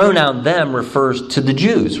 the pronoun them refers to the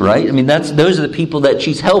Jews, right? I mean, those are the people that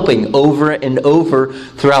she's helping over and over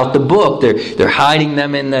throughout the book. They're hiding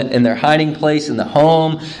them in their hiding place, in the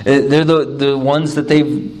home. They're the ones that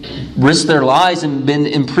they've risked their lives and been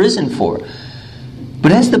imprisoned for.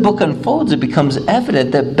 But as the book unfolds, it becomes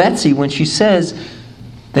evident that Betsy, when she says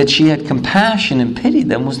that she had compassion and pitied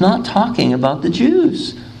them, was not talking about the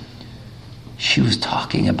Jews. She was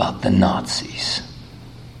talking about the Nazis.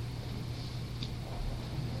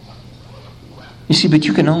 You see, but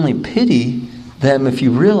you can only pity them if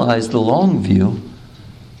you realize the long view.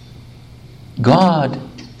 God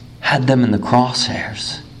had them in the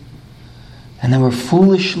crosshairs. And they were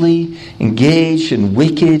foolishly engaged in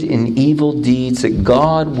wicked and evil deeds that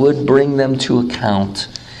God would bring them to account.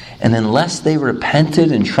 And unless they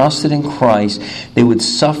repented and trusted in Christ, they would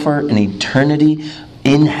suffer an eternity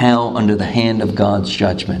in hell under the hand of God's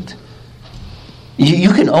judgment.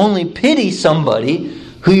 You can only pity somebody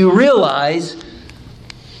who you realize,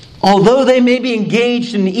 although they may be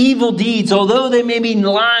engaged in evil deeds, although they may be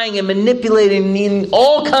lying and manipulating in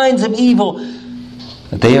all kinds of evil,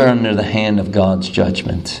 that they are under the hand of God's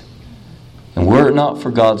judgment. And were it not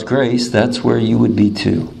for God's grace, that's where you would be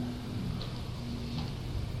too.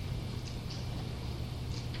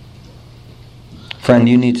 Friend,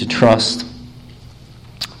 you need to trust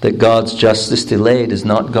that God's justice delayed is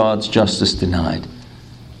not God's justice denied.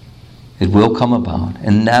 It will come about,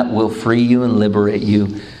 and that will free you and liberate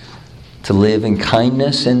you to live in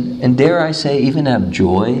kindness and dare I say, even have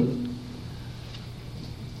joy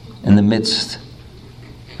in the midst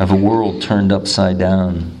of a world turned upside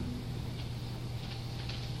down.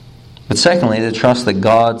 But secondly, to trust that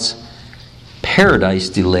God's paradise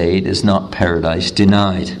delayed is not paradise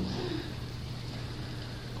denied.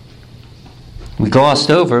 We glossed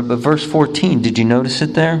over, but verse 14, did you notice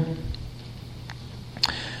it there?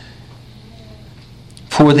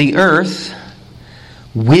 For the earth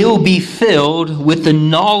will be filled with the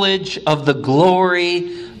knowledge of the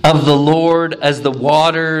glory of the Lord as the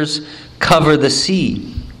waters cover the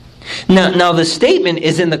sea. Now the statement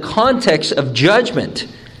is in the context of judgment.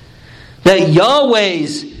 That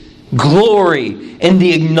Yahweh's glory and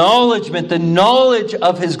the acknowledgement, the knowledge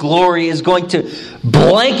of His glory is going to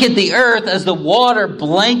blanket the earth as the water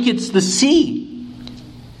blankets the sea.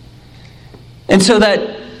 And so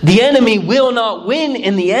that the enemy will not win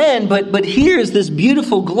in the end, but here's this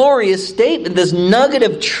beautiful, glorious statement, this nugget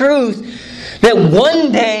of truth, that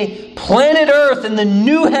one day planet Earth and the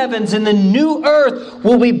new heavens and the new earth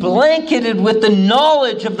will be blanketed with the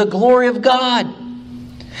knowledge of the glory of God.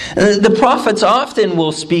 The prophets often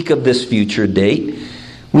will speak of this future date.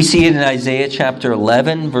 We see it in Isaiah chapter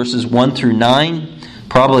 11, verses 1 through 9.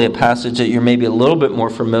 Probably a passage that you're maybe a little bit more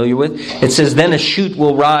familiar with. It says, "Then a shoot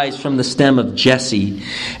will rise from the stem of Jesse,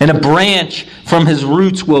 and a branch from his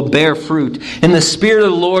roots will bear fruit. And the Spirit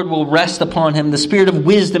of the Lord will rest upon him, the Spirit of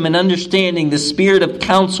wisdom and understanding, the Spirit of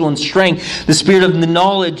counsel and strength, the Spirit of the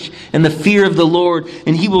knowledge and the fear of the Lord.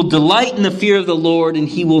 And he will delight in the fear of the Lord, and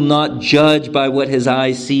he will not judge by what his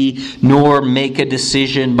eyes see, nor make a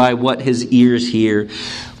decision by what his ears hear.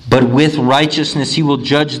 But with righteousness he will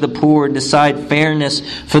judge the poor and decide fairness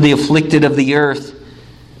for the afflicted of the earth."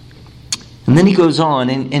 And then he goes on,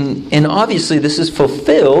 and obviously this is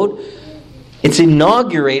fulfilled. It's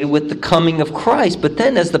inaugurated with the coming of Christ. But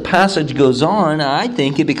then as the passage goes on, I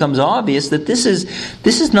think it becomes obvious that this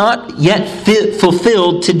is not yet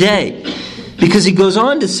fulfilled today. Because he goes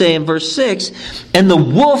on to say in verse 6, "And the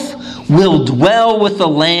wolf will dwell with the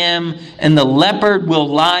lamb, and the leopard will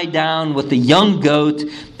lie down with the young goat,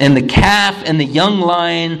 and the calf and the young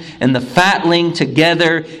lion and the fatling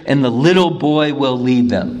together, and the little boy will lead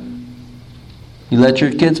them." You let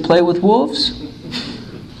your kids play with wolves?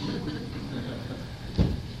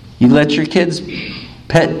 You let your kids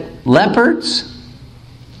pet leopards?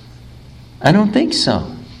 I don't think so.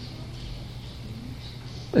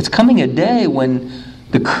 It's coming a day when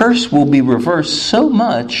the curse will be reversed so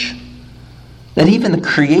much that even the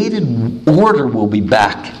created order will be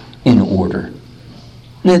back in order.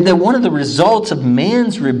 That one of the results of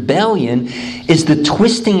man's rebellion is the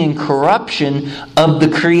twisting and corruption of the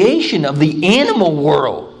creation, of the animal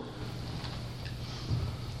world.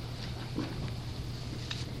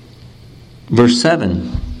 Verse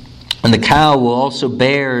 7. "And the cow will also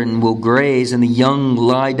bear and will graze, and the young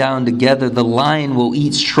lie down together. The lion will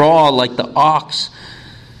eat straw like the ox,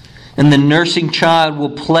 and the nursing child will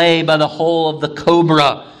play by the hole of the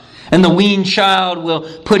cobra. And the weaned child will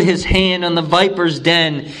put his hand on the viper's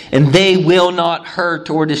den, and they will not hurt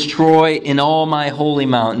or destroy in all my holy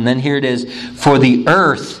mountain." Then here it is, "For the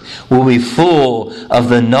earth will be full of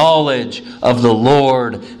the knowledge of the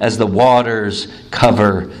Lord as the waters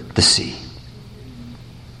cover the sea."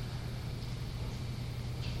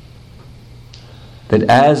 That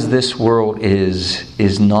as this world is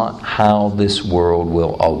not how this world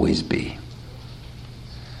will always be.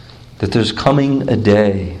 That there's coming a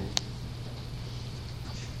day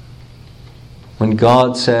when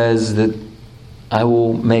God says that I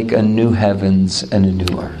will make a new heavens and a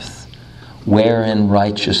new earth, wherein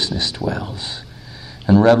righteousness dwells.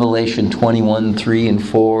 And Revelation 21, 3 and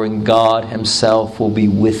 4, and God himself will be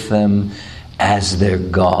with them as their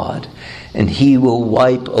God. And he will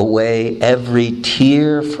wipe away every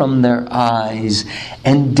tear from their eyes,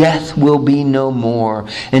 and death will be no more.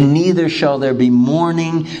 And neither shall there be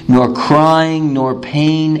mourning, nor crying, nor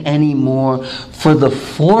pain any more, for the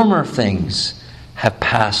former things have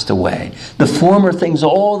passed away. The former things,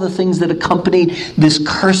 all the things that accompanied this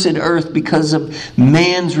cursed earth because of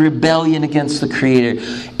man's rebellion against the Creator,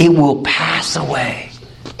 it will pass away.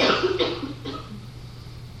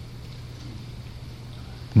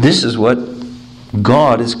 This is what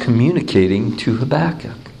God is communicating to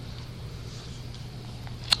Habakkuk.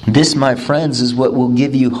 This, my friends, is what will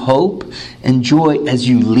give you hope and joy as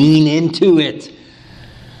you lean into it.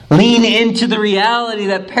 Lean into the reality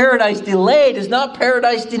that paradise delayed is not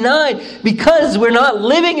paradise denied. Because we're not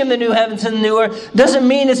living in the new heavens and the new earth doesn't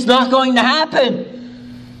mean it's not going to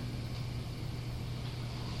happen.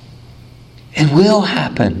 It will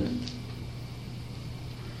happen.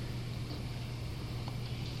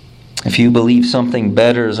 If you believe something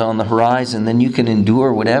better is on the horizon, then you can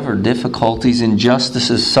endure whatever difficulties,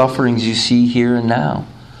 injustices, sufferings you see here and now.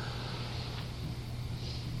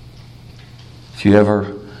 If you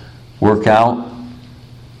ever work out,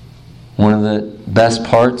 one of the best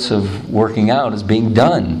parts of working out is being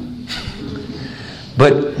done.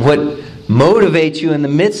 But what motivates you in the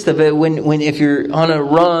midst of it, when if you're on a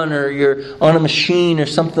run or you're on a machine or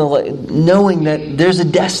something like, knowing that there's a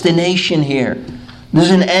destination here. There's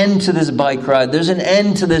an end to this bike ride. There's an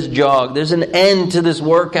end to this jog. There's an end to this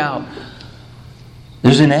workout.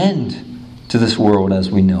 There's an end to this world as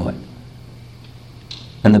we know it.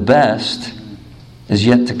 And the best is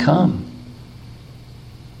yet to come.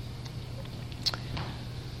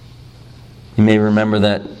 You may remember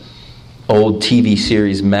that old TV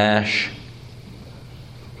series MASH.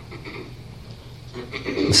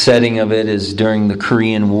 The setting of it is during the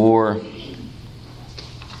Korean War.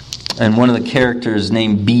 And one of the characters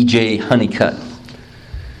named B.J. Honeycutt.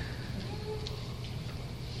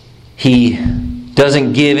 He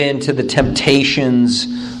doesn't give in to the temptations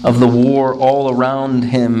of the war all around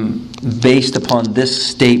him based upon this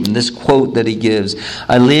statement, this quote that he gives.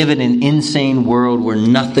 I live in an insane world where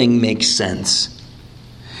nothing makes sense.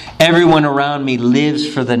 Everyone around me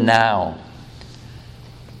lives for the now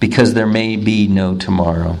because there may be no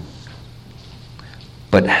tomorrow.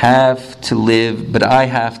 But I have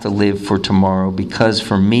to live for tomorrow because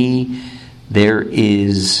for me there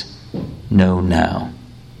is no now.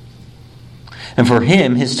 And for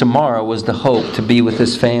him, his tomorrow was the hope to be with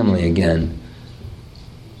his family again.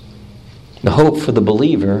 The hope for the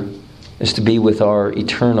believer is to be with our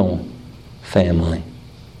eternal family.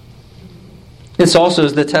 This also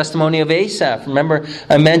is the testimony of Asaph. Remember,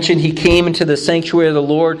 I mentioned he came into the sanctuary of the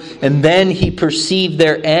Lord and then he perceived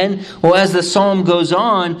their end. Well, as the psalm goes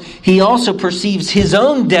on, he also perceives his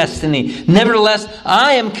own destiny. Nevertheless,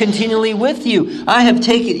 I am continually with you.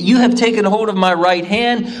 You have taken hold of my right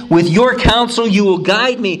hand. With your counsel you will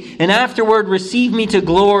guide me, and afterward receive me to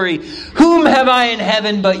glory. Whom have I in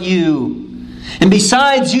heaven but you? And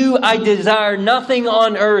besides you, I desire nothing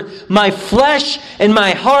on earth. My flesh and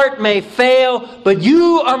my heart may fail, but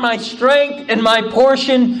you are my strength and my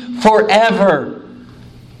portion forever.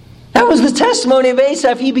 That was the testimony of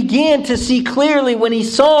Asaph. He began to see clearly when he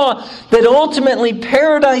saw that ultimately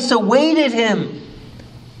paradise awaited him.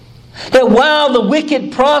 That while the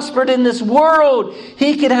wicked prospered in this world,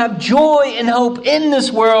 he could have joy and hope in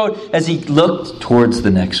this world as he looked towards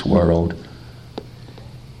the next world.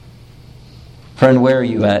 Friend, where are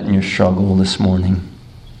you at in your struggle this morning?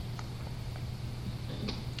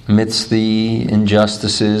 Amidst the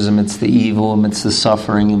injustices, amidst the evil, amidst the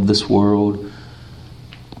suffering of this world,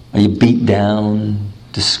 are you beat down,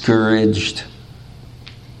 discouraged?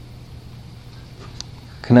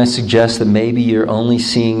 Can I suggest that maybe you're only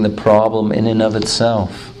seeing the problem in and of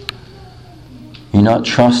itself? You're not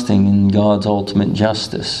trusting in God's ultimate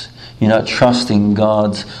justice. You're not trusting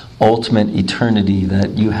God's ultimate eternity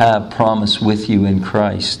that you have promised with you in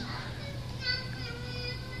Christ.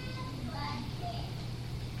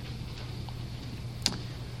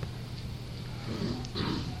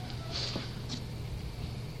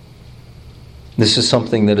 This is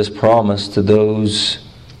something that is promised to those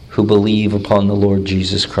who believe upon the Lord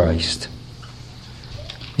Jesus Christ.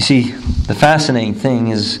 You see, the fascinating thing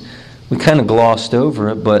is we kind of glossed over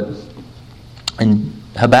it, but in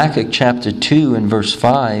Habakkuk chapter 2 and verse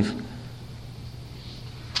 4,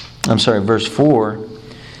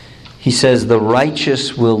 he says, the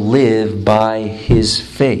righteous will live by his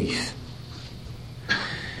faith.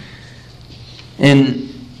 And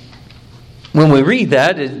when we read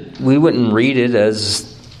that, we wouldn't read it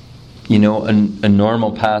as, a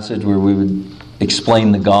normal passage where we would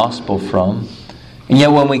explain the gospel from. And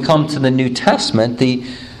yet when we come to the New Testament,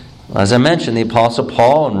 as I mentioned, the Apostle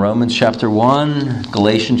Paul in Romans chapter 1,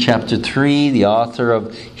 Galatians chapter 3, the author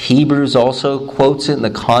of Hebrews also quotes it in the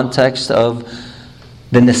context of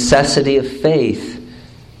the necessity of faith.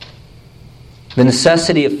 The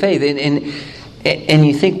necessity of faith. And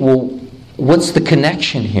you think, well, what's the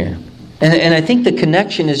connection here? And I think the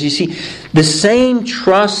connection is, you see, the same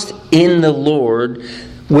trust in the Lord,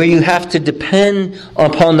 where you have to depend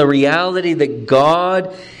upon the reality that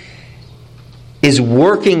God is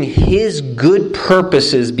working His good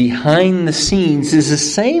purposes behind the scenes, is the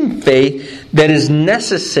same faith that is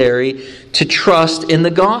necessary to trust in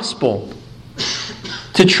the gospel.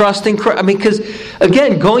 To trust in Christ. I mean, because,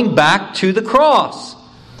 again, going back to the cross.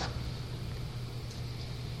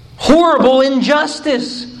 Horrible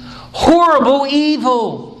injustice. Horrible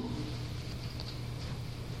evil.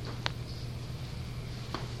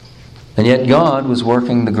 And yet God was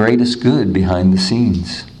working the greatest good behind the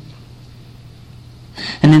scenes.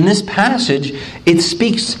 And in this passage, it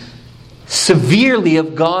speaks severely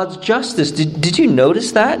of God's justice. Did you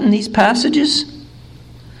notice that in these passages?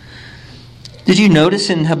 Did you notice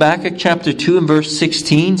in Habakkuk chapter 2 and verse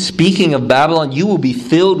 16, speaking of Babylon, you will be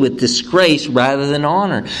filled with disgrace rather than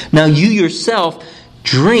honor. Now you yourself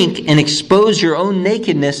drink and expose your own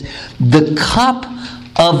nakedness. The cup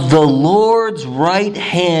of the Lord's right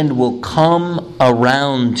hand will come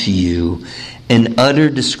around to you, and utter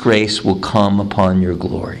disgrace will come upon your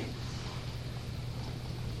glory.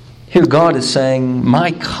 Here God is saying,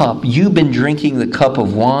 my cup, you've been drinking the cup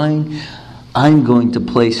of wine, I'm going to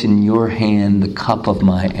place in your hand the cup of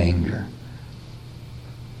my anger.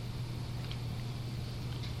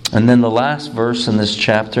 And then the last verse in this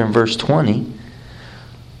chapter, in verse 20,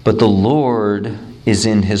 but the Lord is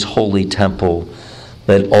in His holy temple.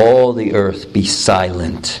 Let all the earth be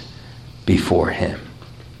silent before Him.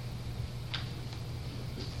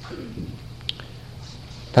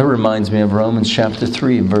 That reminds me of Romans chapter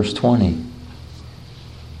 3 and verse 20.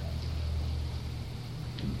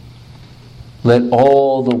 Let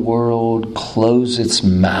all the world close its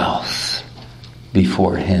mouth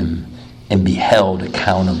before Him and be held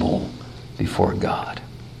accountable before God.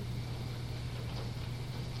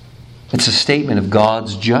 It's a statement of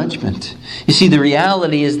God's judgment. You see, the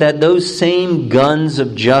reality is that those same guns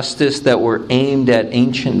of justice that were aimed at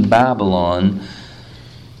ancient Babylon,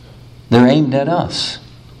 they're aimed at us.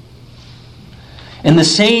 And the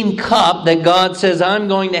same cup that God says, I'm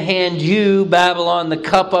going to hand you, Babylon, the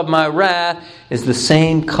cup of my wrath, is the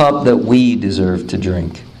same cup that we deserve to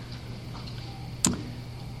drink.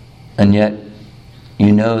 And yet,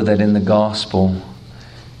 you know that in the gospel,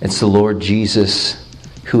 it's the Lord Jesus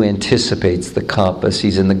who anticipates the cup as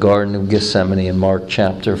He's in the Garden of Gethsemane in Mark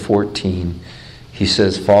chapter 14. He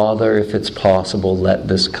says, Father, if it's possible, let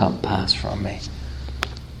this cup pass from me.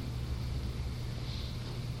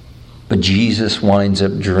 But Jesus winds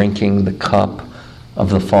up drinking the cup of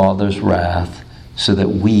the Father's wrath so that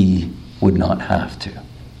we would not have to.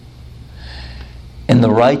 And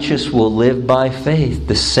the righteous will live by faith,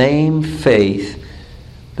 the same faith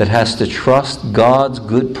that has to trust God's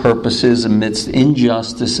good purposes amidst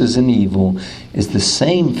injustices and evil is the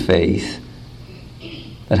same faith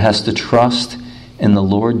that has to trust in the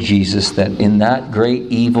Lord Jesus, that in that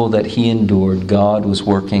great evil that He endured, God was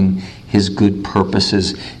working His good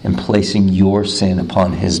purposes and placing your sin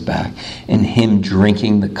upon His back, and Him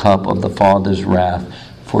drinking the cup of the Father's wrath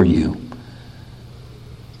for you.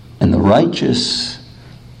 And the righteous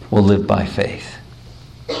will live by faith.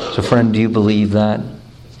 So friend, do you believe that?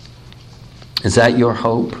 Is that your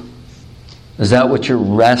hope? Is that what you're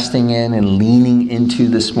resting in and leaning into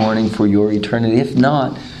this morning for your eternity? If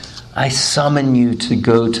not, I summon you to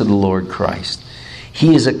go to the Lord Christ.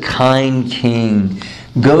 He is a kind King.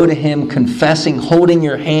 Go to Him confessing, holding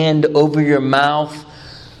your hand over your mouth.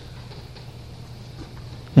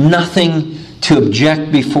 Nothing to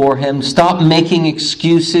object before Him. Stop making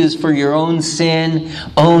excuses for your own sin.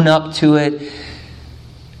 Own up to it.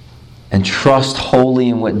 And trust wholly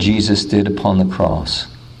in what Jesus did upon the cross.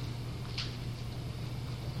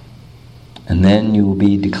 And then you will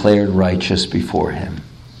be declared righteous before Him.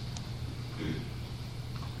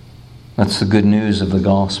 That's the good news of the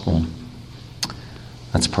gospel.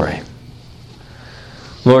 Let's pray.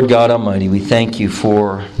 Lord God Almighty, we thank You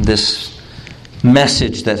for this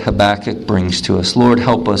message that Habakkuk brings to us. Lord,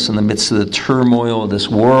 help us in the midst of the turmoil of this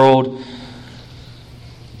world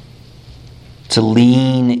to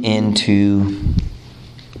lean into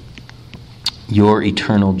Your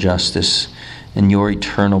eternal justice and Your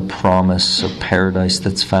eternal promise of paradise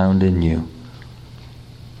that's found in You.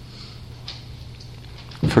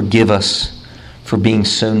 Forgive us for being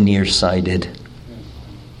so nearsighted,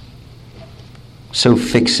 so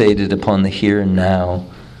fixated upon the here and now.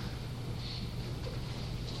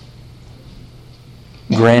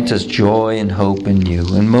 Grant us joy and hope in You,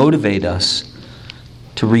 and motivate us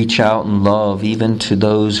to reach out and love even to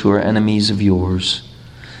those who are enemies of yours.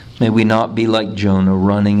 May we not be like Jonah,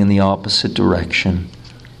 running in the opposite direction,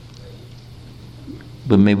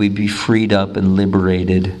 but may we be freed up and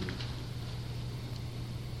liberated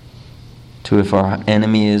to, if our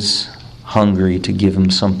enemy is hungry, to give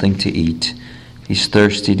him something to eat. If he's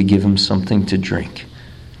thirsty, to give him something to drink.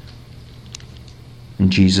 In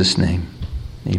Jesus' name.